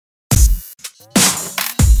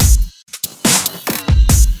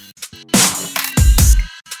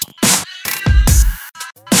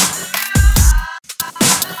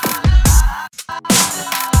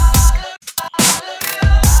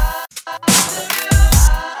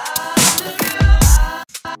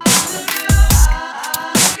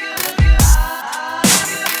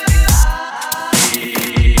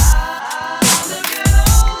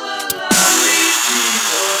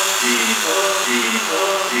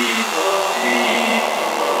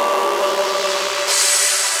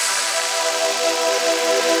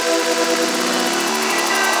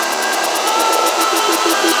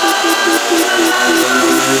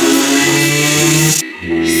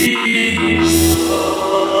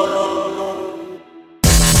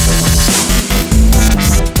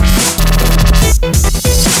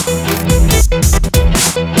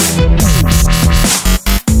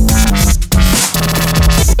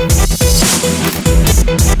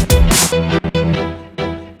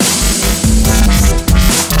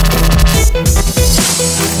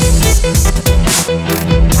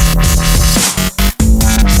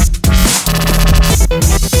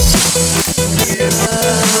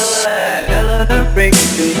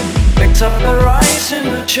Rigby picks up the rice in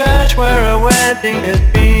the church where a wedding has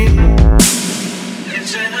been.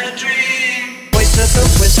 It's in a dream. Waits at the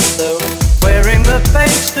window, wearing the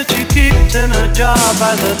face that she keeps in a jar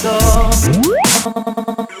by the door.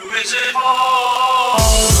 Who is it for?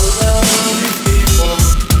 All the lonely people.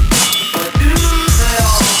 Where do they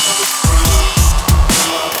all come from?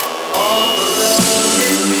 All the lonely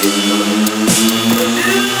people. Where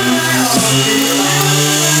do they all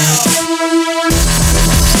come from?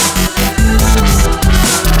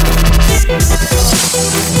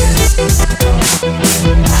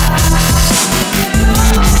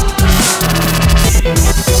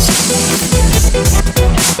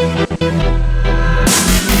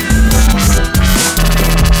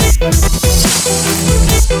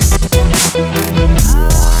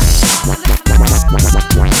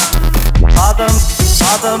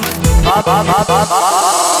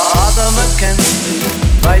 Father Mackenzie,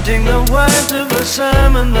 writing the words of a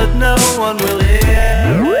sermon that no one will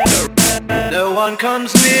hear. No one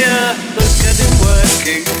comes near, look at him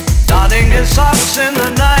working, darning his socks in the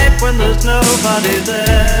night when there's nobody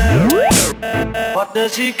there. What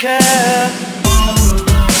does he care?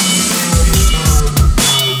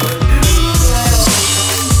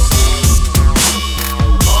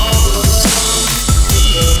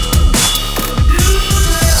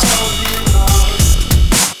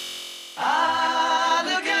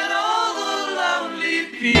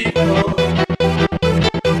 People